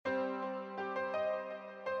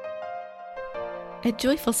At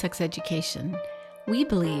Joyful Sex Education, we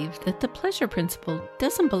believe that the pleasure principle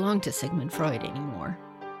doesn't belong to Sigmund Freud anymore.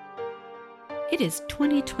 It is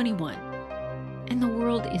 2021, and the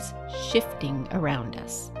world is shifting around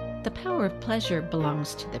us. The power of pleasure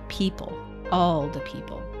belongs to the people, all the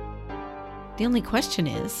people. The only question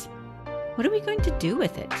is, what are we going to do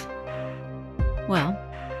with it? Well,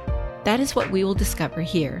 that is what we will discover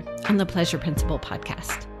here on the Pleasure Principle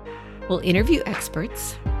podcast. We'll interview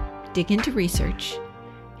experts, dig into research,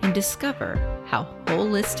 and discover how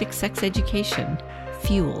holistic sex education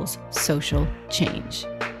fuels social change.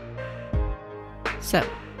 So,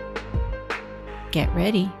 get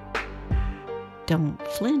ready. Don't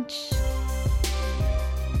flinch.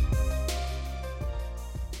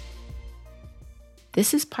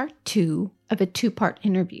 This is part 2 of a 2-part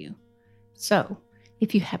interview. So,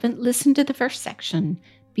 if you haven't listened to the first section,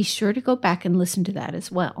 be sure to go back and listen to that as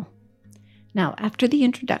well. Now, after the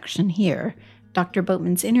introduction here, Dr.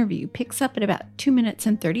 Boatman's interview picks up at about 2 minutes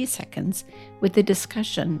and 30 seconds with a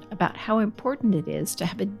discussion about how important it is to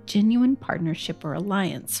have a genuine partnership or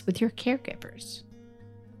alliance with your caregivers.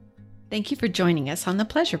 Thank you for joining us on the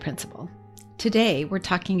Pleasure Principle. Today, we're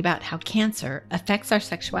talking about how cancer affects our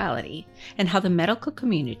sexuality and how the medical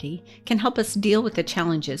community can help us deal with the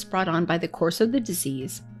challenges brought on by the course of the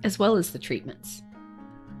disease as well as the treatments.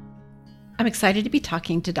 I'm excited to be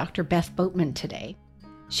talking to Dr. Beth Boatman today.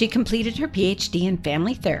 She completed her PhD in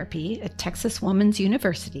family therapy at Texas Woman's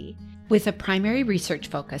University with a primary research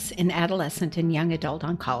focus in adolescent and young adult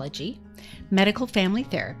oncology, medical family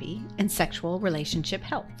therapy, and sexual relationship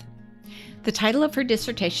health. The title of her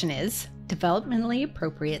dissertation is Developmentally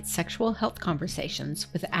Appropriate Sexual Health Conversations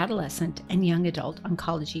with Adolescent and Young Adult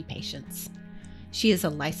Oncology Patients. She is a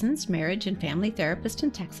licensed marriage and family therapist in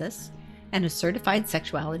Texas and a certified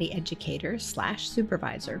sexuality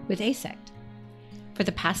educator/supervisor with ASECT. For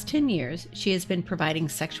the past 10 years, she has been providing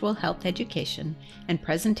sexual health education and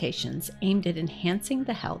presentations aimed at enhancing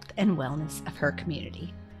the health and wellness of her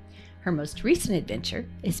community. Her most recent adventure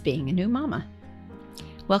is being a new mama.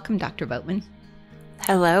 Welcome, Dr. Boatman.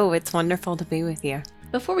 Hello, it's wonderful to be with you.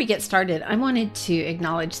 Before we get started, I wanted to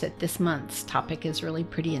acknowledge that this month's topic is really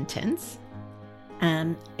pretty intense.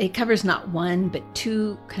 It covers not one, but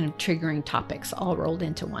 2 kind of triggering topics all rolled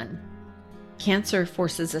into one. Cancer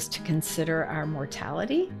forces us to consider our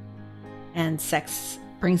mortality, and sex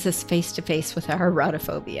brings us face to face with our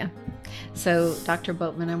erotophobia. So, Dr.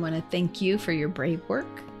 Boatman, I want to thank you for your brave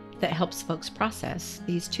work that helps folks process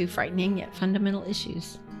these 2 frightening yet fundamental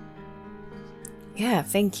issues. Yeah,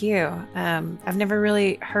 thank you. I've never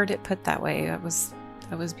really heard it put that way. That was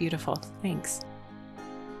beautiful. Thanks.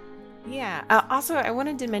 Yeah. Also, I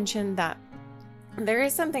wanted to mention that there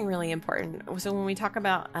is something really important. So when we talk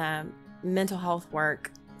about mental health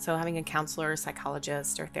work, so having a counselor,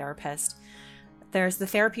 psychologist, or therapist, there's the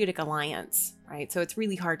therapeutic alliance, right? So it's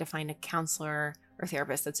really hard to find a counselor or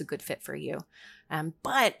therapist that's a good fit for you.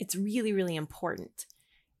 But it's really, really important.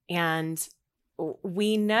 And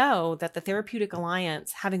we know that the therapeutic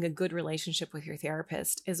alliance, having a good relationship with your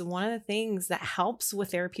therapist, is one of the things that helps with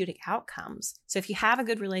therapeutic outcomes. So if you have a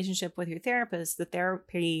good relationship with your therapist, the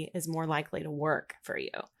therapy is more likely to work for you,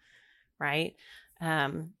 right?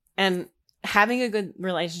 And having a good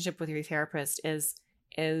relationship with your therapist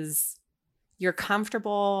is you're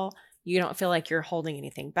comfortable. You don't feel like you're holding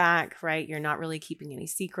anything back, right? You're not really keeping any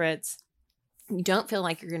secrets. You don't feel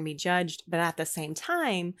like you're going to be judged, but at the same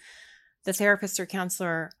time, the therapist or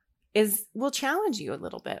counselor will challenge you a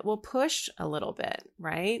little bit, will push a little bit,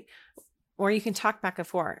 right? Or you can talk back and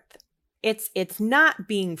forth. It's not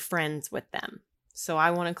being friends with them. So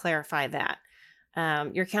I want to clarify that.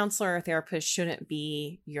 Your counselor or therapist shouldn't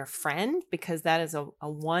be your friend, because that is a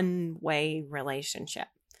one-way relationship.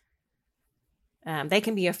 They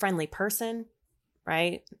can be a friendly person,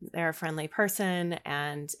 right? They're a friendly person,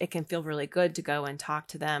 and it can feel really good to go and talk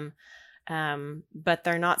to them. But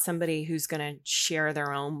they're not somebody who's going to share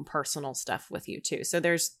their own personal stuff with you too. So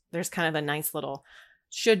there's kind of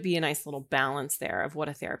should be a nice little balance there of what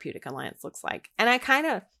a therapeutic alliance looks like. And I kind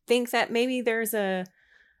of think that maybe there's a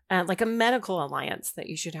medical alliance that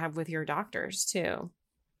you should have with your doctors too,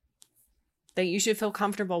 that you should feel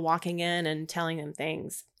comfortable walking in and telling them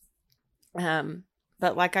things.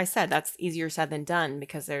 But like I said, that's easier said than done,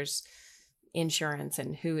 because there's insurance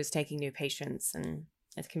and who is taking new patients, and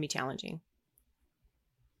it can be challenging.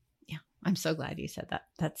 Yeah, I'm so glad you said that.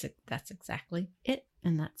 That's exactly it.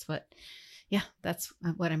 And that's what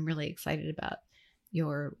I'm really excited about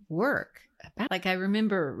your work. Like, I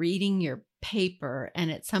remember reading your paper,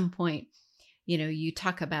 and at some point, you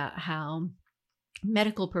talk about how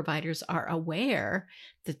medical providers are aware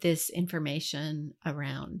that this information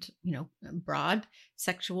around, broad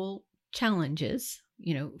sexual challenges,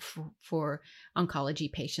 for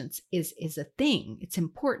oncology patients is a thing. It's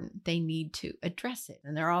important. They need to address it.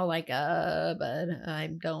 And they're all like, but I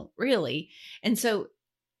don't really. And so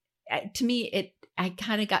to me, I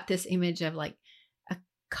kind of got this image of like a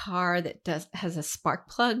car that has a spark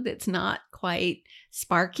plug that's not quite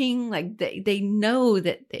sparking. Like they know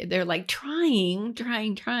that they're like trying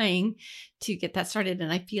to get that started.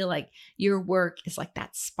 And I feel like your work is like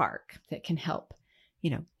that spark that can help,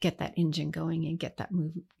 get that engine going and get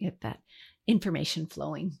that information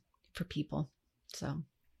flowing for people. So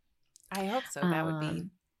I hope so.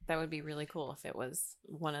 That would be really cool if it was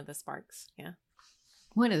one of the sparks. Yeah.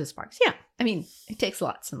 One of the sparks. Yeah. I mean, it takes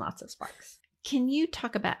lots and lots of sparks. Can you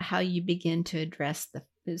talk about how you begin to address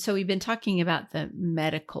so we've been talking about the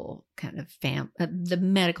medical kind of the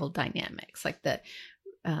medical dynamics, like the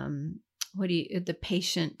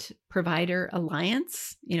patient provider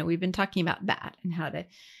alliance. We've been talking about that and how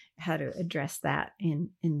to address that in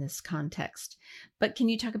this context. But can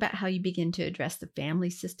you talk about how you begin to address the family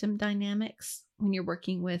system dynamics when you're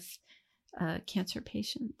working with cancer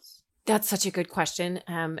patients? That's such a good question,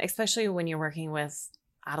 especially when you're working with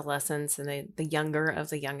adolescents and the younger of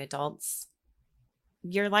the young adults.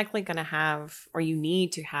 You're likely going to have, or you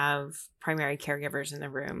need to have, primary caregivers in the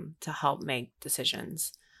room to help make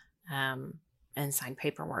decisions and sign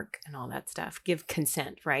paperwork and all that stuff. Give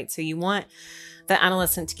consent, right? So you want the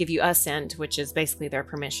adolescent to give you assent, which is basically their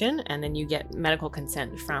permission, and then you get medical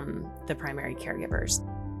consent from the primary caregivers.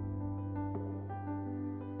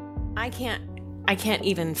 I can't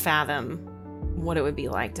even fathom what it would be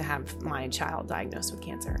like to have my child diagnosed with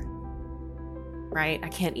cancer, right? I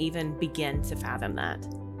can't even begin to fathom that.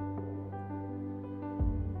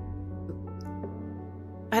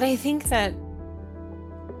 But I think that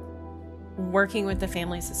working with the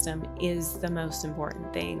family system is the most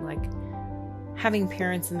important thing. Like, having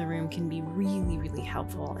parents in the room can be really, really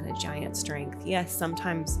helpful and a giant strength. Yes,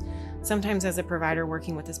 sometimes as a provider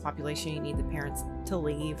working with this population, you need the parents to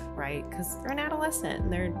leave, right? Because they're an adolescent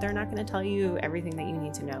and they're not going to tell you everything that you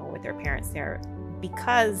need to know with their parents there,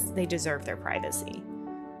 because they deserve their privacy,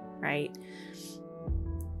 right?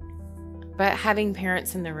 But having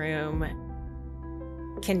parents in the room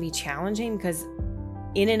can be challenging because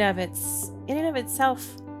in and of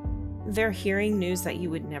itself, they're hearing news that you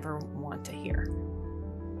would never want to hear.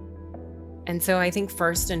 And so I think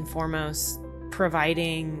first and foremost,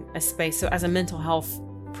 providing a space. So as a mental health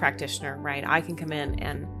practitioner, right, I can come in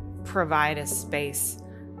and provide a space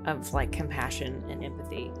of like compassion and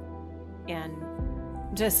empathy and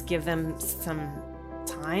just give them some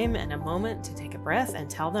time and a moment to take a breath and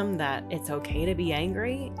tell them that it's okay to be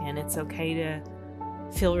angry and it's okay to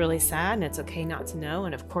feel really sad and it's okay not to know.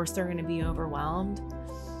 And of course they're going to be overwhelmed.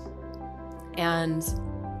 And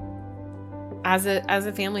as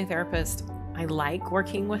a family therapist, I like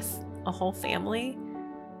working with a whole family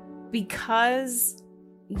because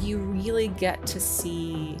you really get to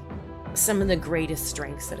see some of the greatest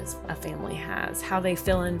strengths that a family has, how they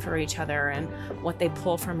fill in for each other and what they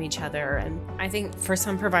pull from each other. And I think for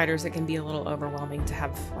some providers, it can be a little overwhelming to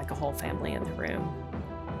have like a whole family in the room.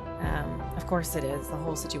 Of course it is. The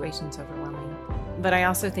whole situation's overwhelming. But I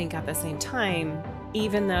also think at the same time,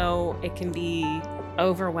 even though it can be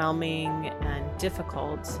overwhelming and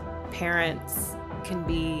difficult, parents can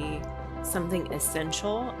be something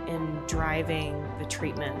essential in driving the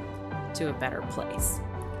treatment to a better place.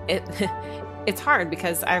 It's hard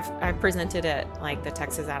because I've presented at like the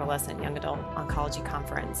Texas Adolescent and Young Adult Oncology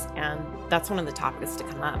Conference, and that's one of the topics to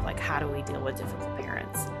come up, like how do we deal with difficult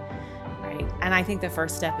parents, right? And I think the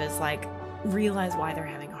first step is like realize why they're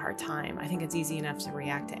having a hard time. I think it's easy enough to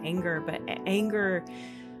react to anger, but anger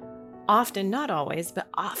often, not always, but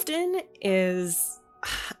often is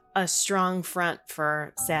a strong front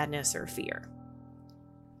for sadness or fear,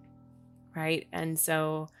 right? And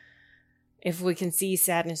so if we can see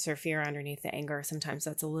sadness or fear underneath the anger, sometimes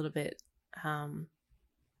that's a little bit,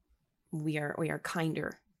 we are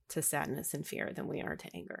kinder to sadness and fear than we are to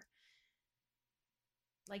anger.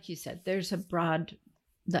 Like you said, there's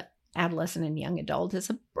the adolescent and young adult is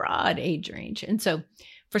a broad age range. And so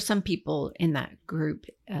for some people in that group,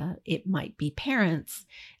 it might be parents,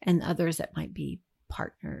 and others that might be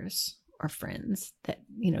partners or friends that,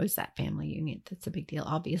 is that family union. That's a big deal.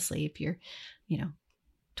 Obviously, if you're,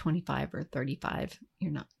 25 or 35,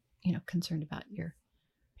 you're not, concerned about your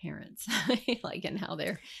parents, like, and how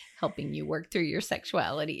they're helping you work through your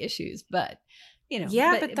sexuality issues. But,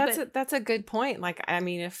 but that's a good point. Like, I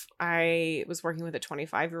mean, if I was working with a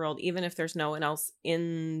 25-year-old, even if there's no one else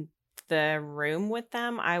in the room with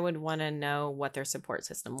them, I would want to know what their support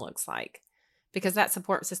system looks like, because that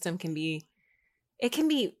support system can be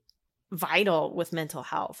vital with mental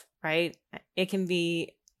health, right? It can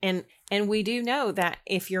be, and we do know that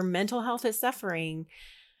if your mental health is suffering,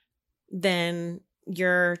 then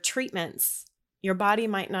your treatments, your body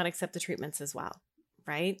might not accept the treatments as well,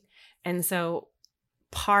 right? And so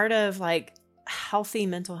part of like healthy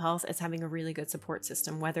mental health is having a really good support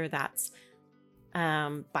system, whether that's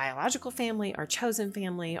biological family, our chosen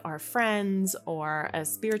family, our friends, or a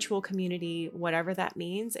spiritual community, whatever that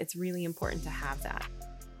means. It's really important to have that.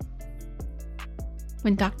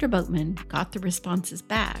 When Dr. Boatman got the responses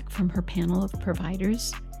back from her panel of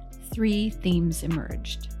providers, 3 themes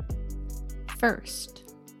emerged. First,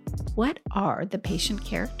 what are the patient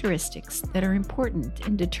characteristics that are important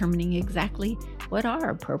in determining exactly what are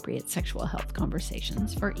appropriate sexual health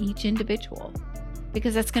conversations for each individual?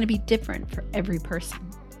 Because that's going to be different for every person.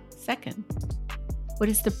 Second, what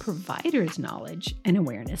is the provider's knowledge and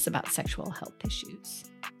awareness about sexual health issues?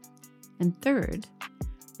 And third,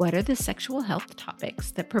 what are the sexual health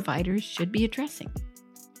topics that providers should be addressing?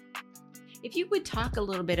 If you would talk a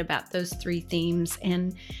little bit about those 3 themes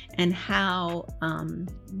and how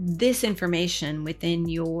this information within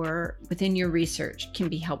your research can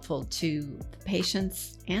be helpful to the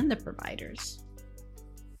patients and the providers.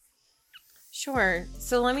 Sure.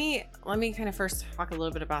 So let me kind of first talk a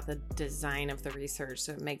little bit about the design of the research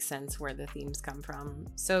so it makes sense where the themes come from.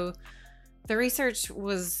 So the research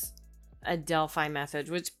was a Delphi method,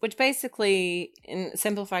 which basically in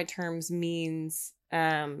simplified terms means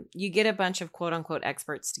you get a bunch of quote unquote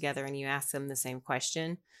experts together and you ask them the same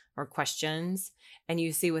question or questions and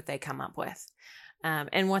you see what they come up with.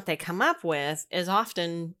 And what they come up with is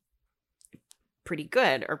often pretty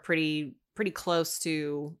good or pretty close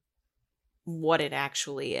to what it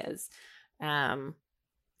actually is. And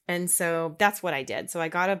so that's what I did. So I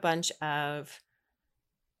got a bunch of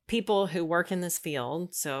people who work in this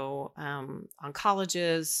field. So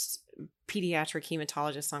oncologists, pediatric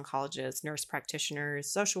hematologists, oncologists, nurse practitioners,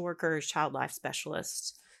 social workers, child life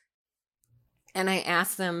specialists. And I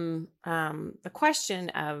asked them the question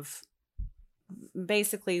of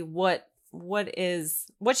basically what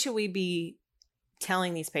should we be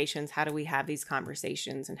telling these patients? How do we have these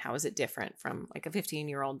conversations? And how is it different from like a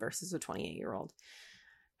 15-year-old versus a 28-year-old?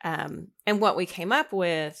 And what we came up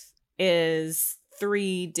with is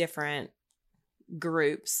 3 different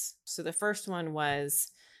groups. So the first one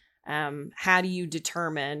was, how do you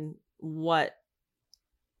determine what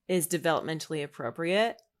is developmentally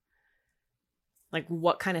appropriate? Like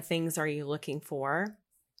what kind of things are you looking for?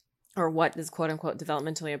 Or what does quote unquote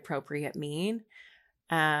developmentally appropriate mean?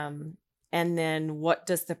 And then what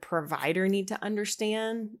does the provider need to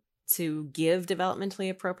understand to give developmentally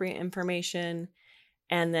appropriate information?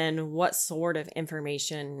 And then what sort of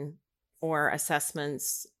information or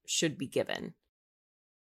assessments should be given?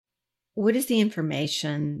 What is the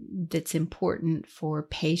information that's important for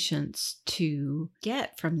patients to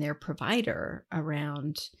get from their provider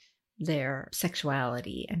around their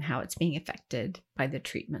sexuality and how it's being affected by the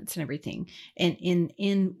treatments and everything? And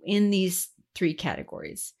in these 3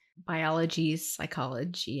 categories: biology,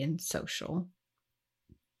 psychology, and social.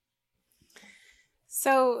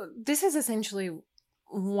 So this is essentially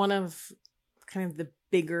one of kind of the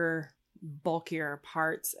bigger, bulkier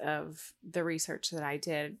parts of the research that I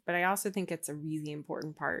did. But I also think it's a really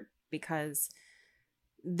important part because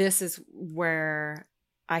this is where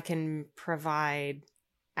I can provide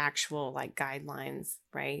actual like guidelines,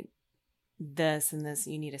 right? This and this,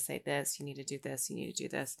 you need to say this, you need to do this, you need to do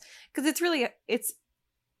this. Because it's really,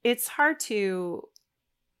 it's hard to,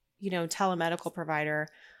 tell a medical provider,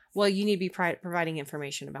 well, you need to be providing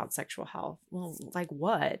information about sexual health. Well, like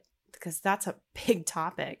what? Because that's a big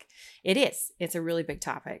topic. It is. It's a really big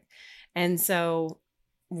topic. And so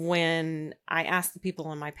when I asked the people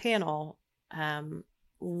on my panel,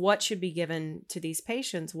 what should be given to these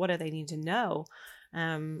patients? What do they need to know?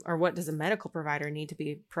 Or what does a medical provider need to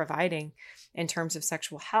be providing in terms of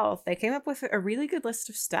sexual health? They came up with a really good list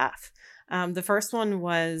of stuff. The first one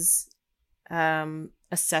was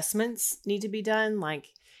assessments need to be done. Like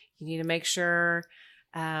you need to make sure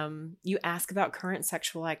you ask about current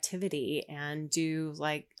sexual activity and do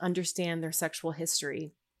like understand their sexual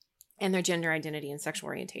history and their gender identity and sexual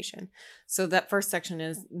orientation. So that first section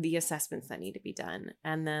is the assessments that need to be done.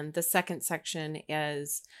 And then the second section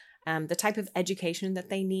is the type of education that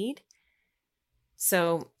they need.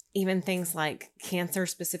 So even things like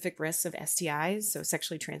cancer-specific risks of STIs, so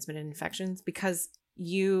sexually transmitted infections, because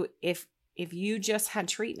if you just had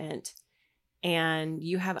treatment and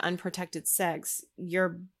you have unprotected sex,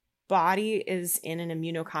 your body is in an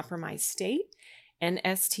immunocompromised state, and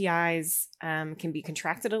STIs can be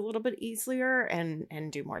contracted a little bit easier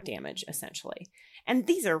and do more damage, essentially. And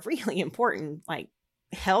these are really important, like,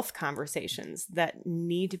 health conversations that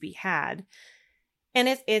need to be had. And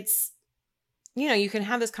it's, you can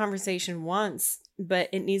have this conversation once, but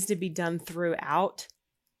it needs to be done throughout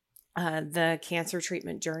the cancer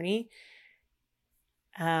treatment journey.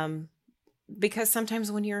 Because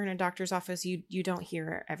sometimes when you're in a doctor's office, you don't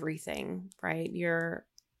hear everything, right?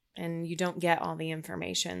 And you don't get all the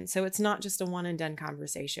information. So it's not just a one and done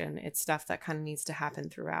conversation. It's stuff that kind of needs to happen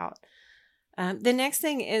throughout. The next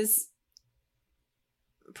thing is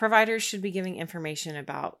providers should be giving information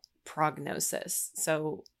about prognosis.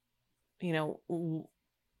 So,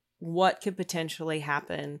 what could potentially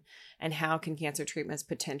happen and how can cancer treatments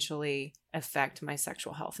potentially affect my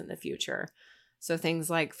sexual health in the future? So things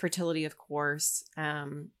like fertility, of course,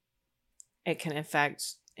 it can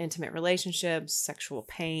affect intimate relationships, sexual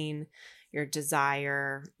pain, your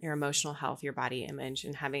desire, your emotional health, your body image,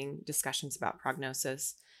 and having discussions about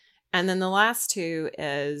prognosis. And then the last two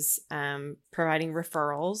is providing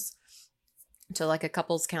referrals to like a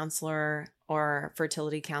couples counselor or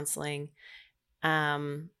fertility counseling.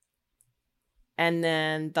 And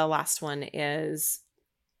then the last one is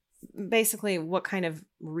basically what kind of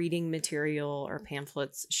reading material or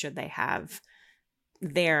pamphlets should they have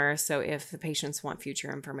there, so if the patients want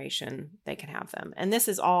future information, they can have them. And this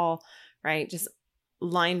is all, right, just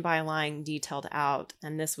line by line detailed out.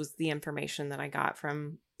 And this was the information that I got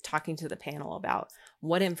from talking to the panel about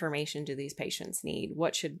what information do these patients need?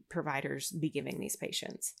 What should providers be giving these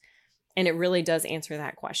patients? And it really does answer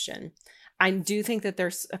that question. I do think that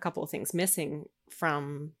there's a couple of things missing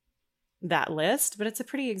from that list, but it's a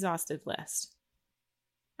pretty exhaustive list.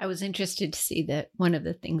 I was interested to see that one of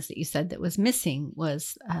the things that you said that was missing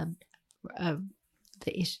was a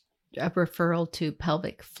referral to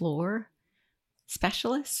pelvic floor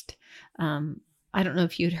specialist. I don't know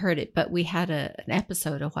if you'd heard it, but we had an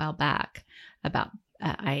episode a while back about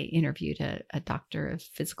I interviewed a doctor of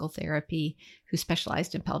physical therapy who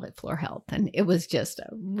specialized in pelvic floor health. And it was just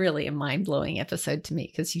really a mind-blowing episode to me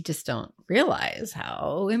because you just don't realize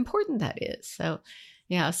how important that is. So,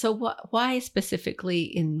 yeah. So why specifically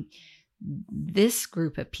in this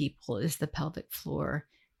group of people is the pelvic floor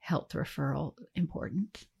health referral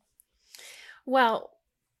important? Well,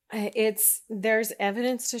 there's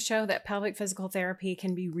evidence to show that pelvic physical therapy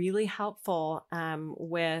can be really helpful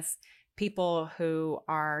with people who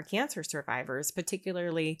are cancer survivors,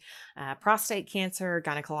 particularly prostate cancer,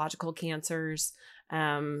 gynecological cancers,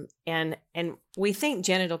 and we think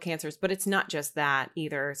genital cancers, but it's not just that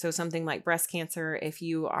either. So something like breast cancer, if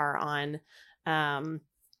you are on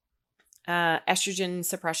estrogen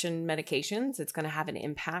suppression medications, it's going to have an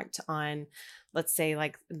impact on, let's say,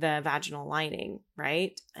 like the vaginal lining,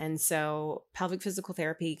 right? And so pelvic physical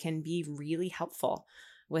therapy can be really helpful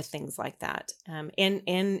with things like that. And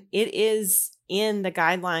it is in the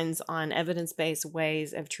guidelines on evidence-based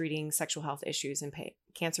ways of treating sexual health issues in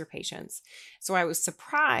cancer patients. So I was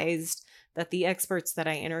surprised that the experts that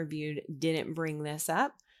I interviewed didn't bring this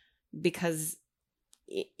up because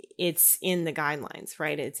it's in the guidelines,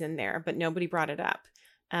 right? It's in there, but nobody brought it up.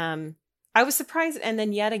 I was surprised. And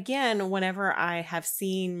then yet again, whenever I have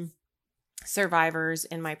seen survivors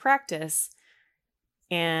in my practice,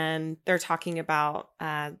 and they're talking about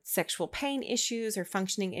sexual pain issues or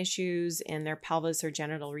functioning issues in their pelvis or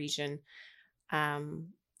genital region,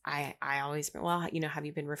 I always, well, have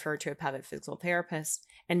you been referred to a pelvic physical therapist?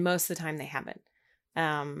 And most of the time they haven't.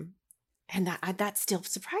 And that still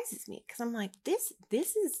surprises me because I'm like, this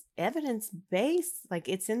is evidence-based. Like,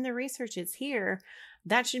 it's in the research, it's here.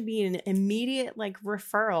 That should be an immediate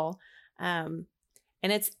referral. And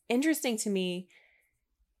it's interesting to me.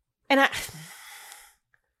 And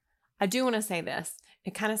I do want to say this.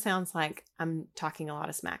 It kind of sounds like I'm talking a lot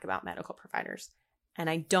of smack about medical providers, and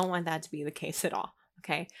I don't want that to be the case at all.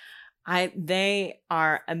 Okay. They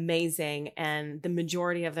are amazing, and the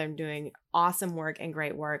majority of them doing awesome work and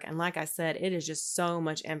great work. And like I said, it is just so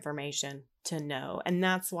much information to know. And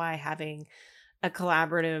that's why having a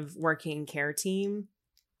collaborative working care team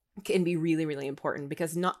can be really, really important,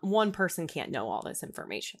 because not one person can't know all this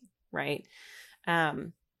information. Right.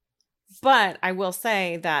 But I will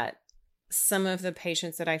say that some of the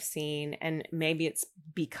patients that I've seen, and maybe it's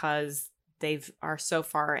because are so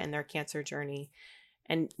far in their cancer journey,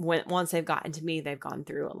 and once they've gotten to me, they've gone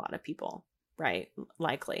through a lot of people, right?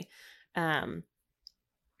 Likely. I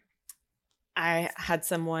had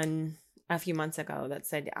someone a few months ago that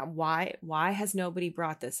said, why has nobody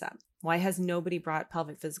brought this up? Why has nobody brought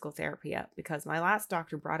pelvic physical therapy up? Because my last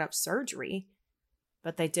doctor brought up surgery,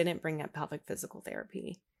 but they didn't bring up pelvic physical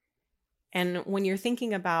therapy. And when you're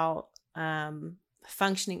thinking about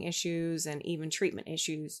functioning issues and even treatment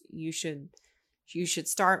issues, you should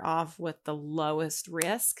start off with the lowest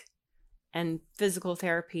risk, and physical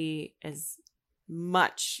therapy is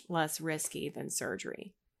much less risky than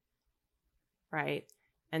surgery, right?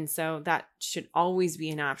 And so that should always be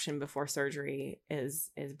an option before surgery is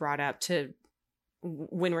brought up to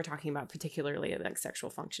when we're talking about particularly like sexual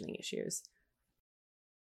functioning issues.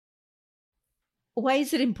 Why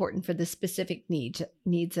is it important for the specific needs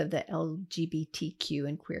of the LGBTQ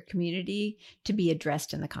and queer community to be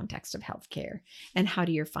addressed in the context of healthcare? And how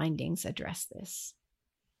do your findings address this?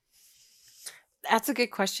 That's a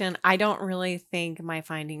good question. I don't really think my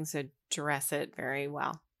findings address it very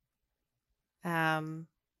well.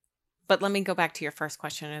 But let me go back to your first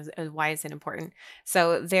question: is why is it important?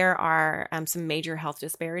 So there are some major health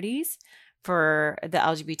disparities for the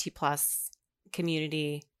LGBT plus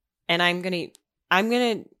community, and I'm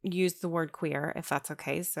gonna use the word queer if that's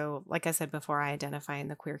okay. So, like I said before, I identify in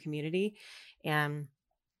the queer community, and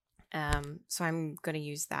so I'm gonna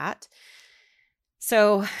use that.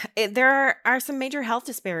 So there are some major health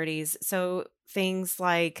disparities. So things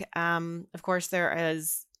like, of course, there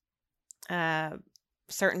is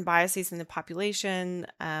certain biases in the population,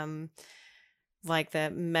 like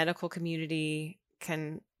the medical community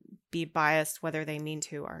can be biased whether they mean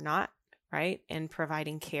to or not, right? In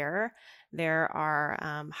providing care. There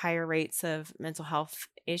are higher rates of mental health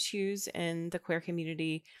issues in the queer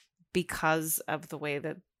community because of the way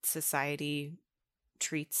that society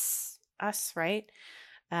treats us, right?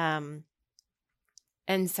 And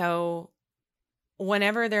so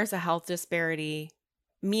whenever there's a health disparity,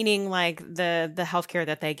 meaning like the healthcare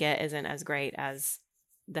that they get isn't as great as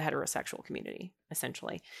the heterosexual community,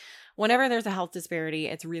 essentially. Whenever there's a health disparity,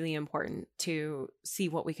 it's really important to see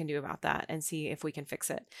what we can do about that and see if we can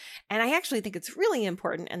fix it. And I actually think it's really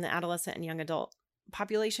important in the adolescent and young adult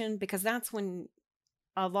population, because that's when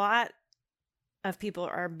a lot of people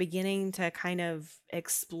are beginning to kind of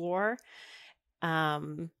explore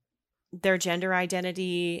their gender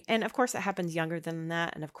identity. And of course, it happens younger than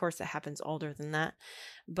that. And of course, it happens older than that.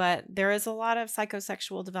 But there is a lot of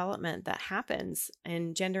psychosexual development that happens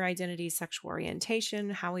in gender identity, sexual orientation,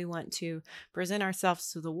 how we want to present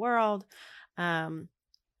ourselves to the world, how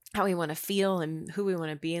we want to feel and who we want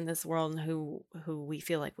to be in this world, and who we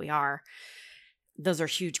feel like we are. Those are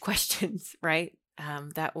huge questions, right?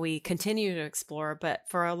 That we continue to explore. But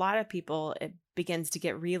for a lot of people, it begins to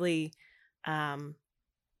get really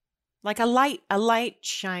like a light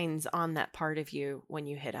shines on that part of you when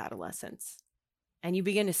you hit adolescence, and you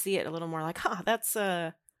begin to see it a little more like, that's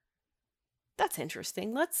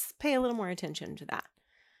interesting. Let's pay a little more attention to that.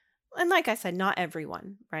 And like I said, not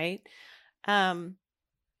everyone, right? And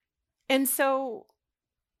so,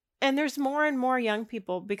 and there's more and more young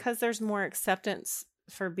people, because there's more acceptance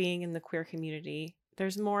for being in the queer community.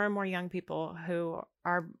 There's more and more young people who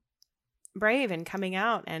are brave and coming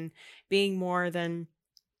out and being more than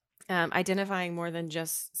identifying more than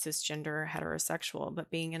just cisgender heterosexual, but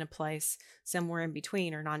being in a place somewhere in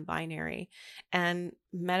between or non-binary. And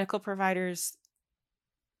medical providers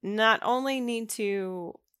not only need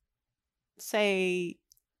to say,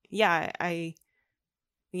 yeah,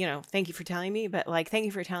 thank you for telling me, but like, thank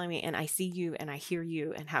you for telling me, and I see you and I hear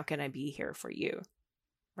you, and how can I be here for you?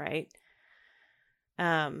 Right.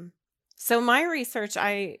 So my research,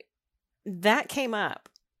 that came up.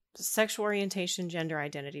 Sexual orientation, gender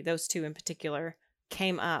identity, those two in particular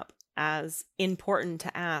came up as important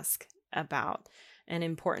to ask about and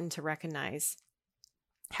important to recognize.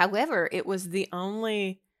 However, it was the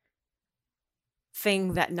only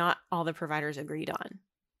thing that not all the providers agreed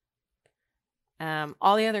on.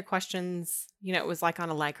 All the other questions, it was like on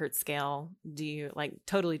a Likert scale. Do you like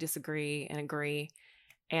totally disagree and agree?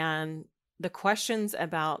 And the questions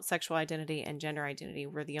about sexual identity and gender identity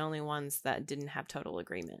were the only ones that didn't have total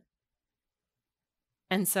agreement.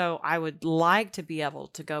 And so I would like to be able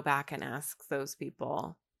to go back and ask those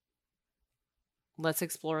people, let's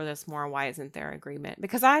explore this more. Why isn't there agreement?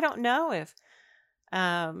 Because I don't know if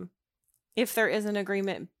there is an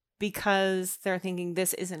agreement because they're thinking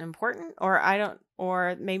this isn't important,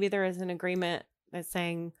 or maybe there is an agreement that's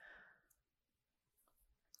saying,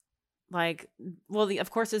 like, well,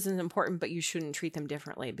 of course this isn't important, but you shouldn't treat them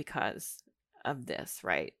differently because of this,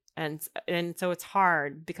 right? And so it's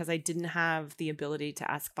hard because I didn't have the ability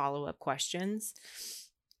to ask follow-up questions.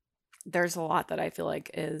 There's a lot that I feel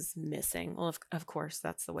like is missing. Well, of course,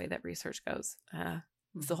 that's the way that research goes.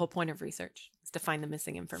 It's the whole point of research, is to find the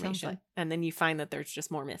missing information. And then you find that there's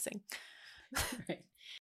just more missing. Right.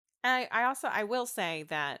 I will say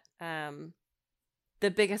that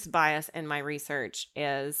the biggest bias in my research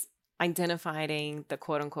is identifying the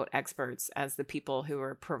quote unquote experts as the people who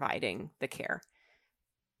are providing the care.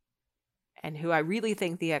 And who I really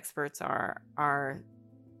think the experts are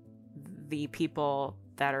the people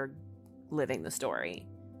that are living the story,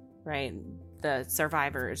 right? The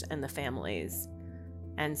survivors and the families.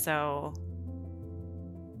 And so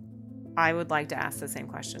I would like to ask the same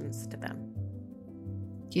questions to them.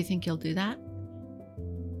 Do you think you'll do that?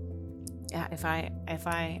 Yeah, if I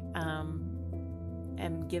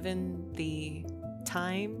am given the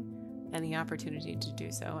time and the opportunity to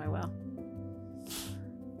do so, I will.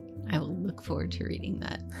 I will look forward to reading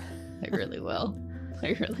that. I really will.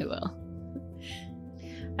 I really will.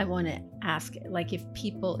 I want to ask, like, if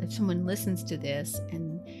someone listens to this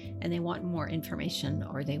and they want more information,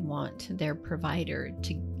 or they want their provider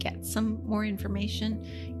to get some more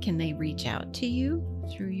information, can they reach out to you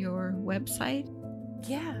through your website?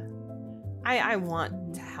 Yeah. I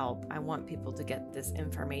want to help. I want people to get this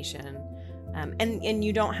information. And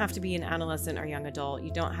you don't have to be an adolescent or young adult.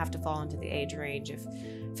 You don't have to fall into the age range of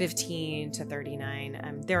 15 to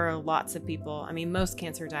 39. There are lots of people. I mean, most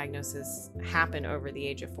cancer diagnoses happen over the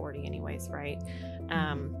age of 40 anyways, right?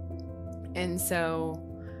 And so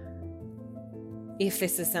if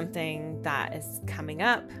this is something that is coming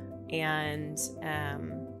up, and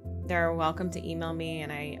they're welcome to email me,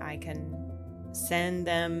 and I can send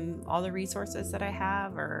them all the resources that I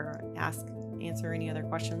have, or answer any other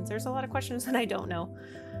questions. There's a lot of questions that I don't know.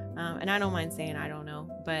 And I don't mind saying I don't know,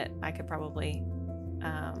 but I could probably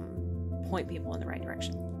point people in the right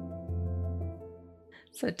direction.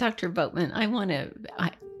 So Dr. Boatman, I want to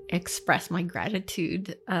express my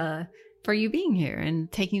gratitude for you being here and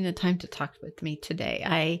taking the time to talk with me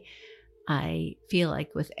today. I feel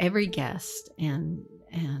like with every guest and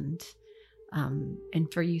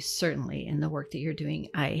for you, certainly, in the work that you're doing,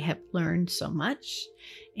 I have learned so much,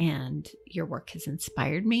 and your work has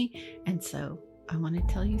inspired me. And so I want to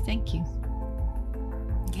tell you thank you.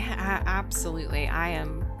 Yeah, absolutely. I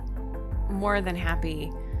am more than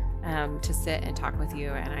happy to sit and talk with you.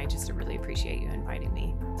 And I just really appreciate you inviting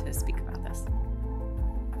me to speak about this.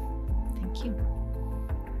 Thank you.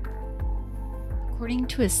 According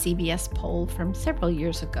to a CBS poll from several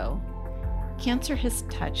years ago, cancer has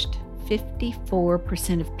touched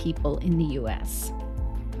 54% of people in the U.S.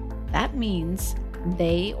 That means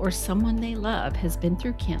they or someone they love has been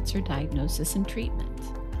through cancer diagnosis and treatment.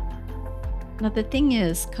 Now, the thing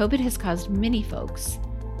is, COVID has caused many folks,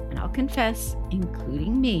 and I'll confess,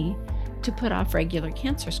 including me, to put off regular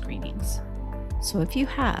cancer screenings. So if you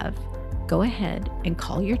have, go ahead and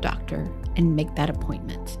call your doctor and make that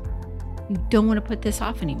appointment. You don't want to put this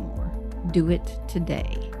off anymore. Do it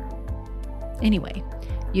today. Anyway,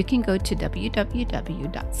 you can go to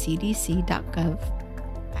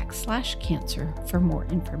www.cdc.gov/cancer for more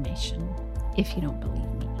information if you don't believe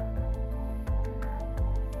me.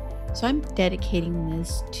 So I'm dedicating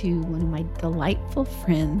this to one of my delightful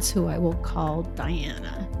friends who I will call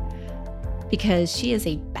Diana, because she is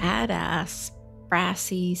a badass,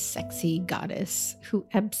 brassy, sexy goddess who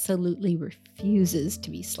absolutely refuses to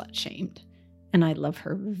be slut-shamed. And I love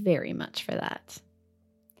her very much for that.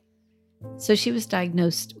 So she was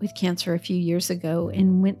diagnosed with cancer a few years ago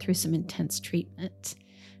and went through some intense treatment.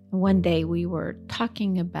 One day we were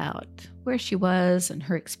talking about where she was and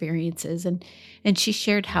her experiences, and she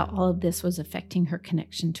shared how all of this was affecting her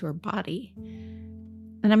connection to her body.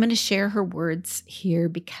 And I'm going to share her words here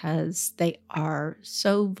because they are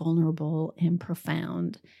so vulnerable and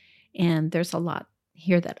profound. And there's a lot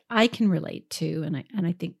here that I can relate to, and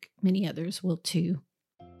I think many others will too.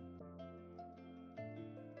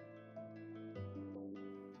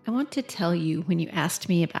 I want to tell you, when you asked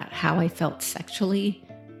me about how I felt sexually,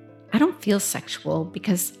 I don't feel sexual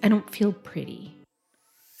because I don't feel pretty.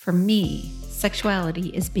 For me, sexuality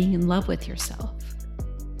is being in love with yourself.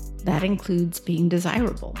 That includes being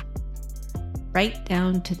desirable, right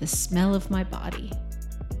down to the smell of my body,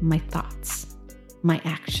 my thoughts, my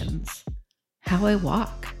actions, how I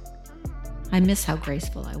walk. I miss how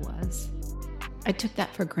graceful I was. I took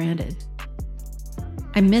that for granted.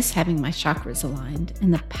 I miss having my chakras aligned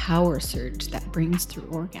and the power surge that brings through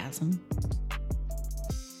orgasm.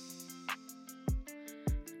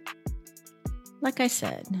 Like I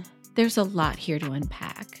said, there's a lot here to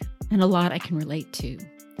unpack, and a lot I can relate to.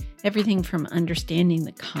 Everything from understanding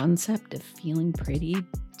the concept of feeling pretty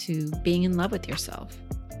to being in love with yourself.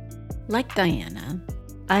 Like Diana,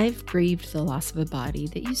 I've grieved the loss of a body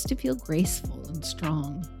that used to feel graceful and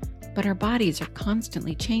strong. But our bodies are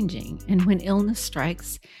constantly changing, and when illness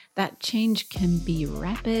strikes, that change can be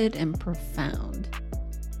rapid and profound.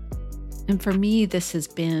 And for me, this has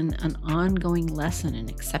been an ongoing lesson in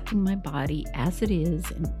accepting my body as it is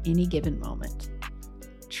in any given moment.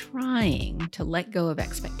 Trying to let go of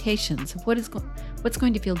expectations of what's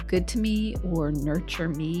going to feel good to me or nurture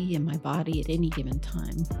me and my body at any given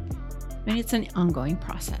time. And it's an ongoing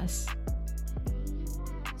process.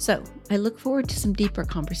 So I look forward to some deeper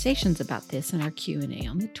conversations about this in our Q&A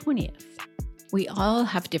on the 20th. We all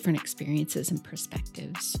have different experiences and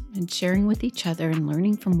perspectives, and sharing with each other and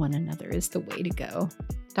learning from one another is the way to go.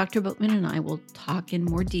 Dr. Boatman and I will talk in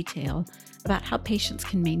more detail about how patients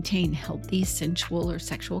can maintain healthy sensual or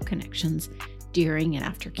sexual connections during and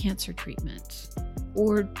after cancer treatment,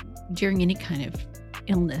 or during any kind of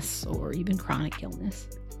illness or even chronic illness.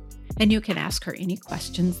 And you can ask her any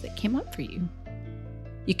questions that came up for you.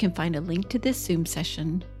 You can find a link to this Zoom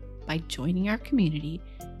session by joining our community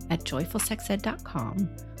at joyfulsexed.com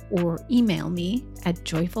or email me at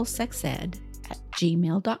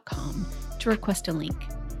joyfulsexed@gmail.com to request a link.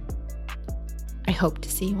 I hope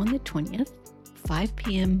to see you on the 20th, 5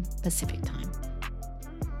 p.m. Pacific time.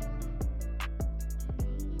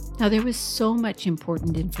 Now, there was so much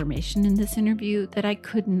important information in this interview that I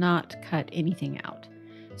could not cut anything out.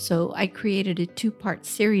 So I created a 2-part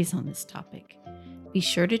series on this topic. Be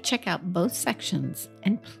sure to check out both sections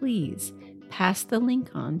and please pass the link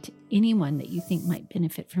on to anyone that you think might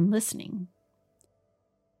benefit from listening.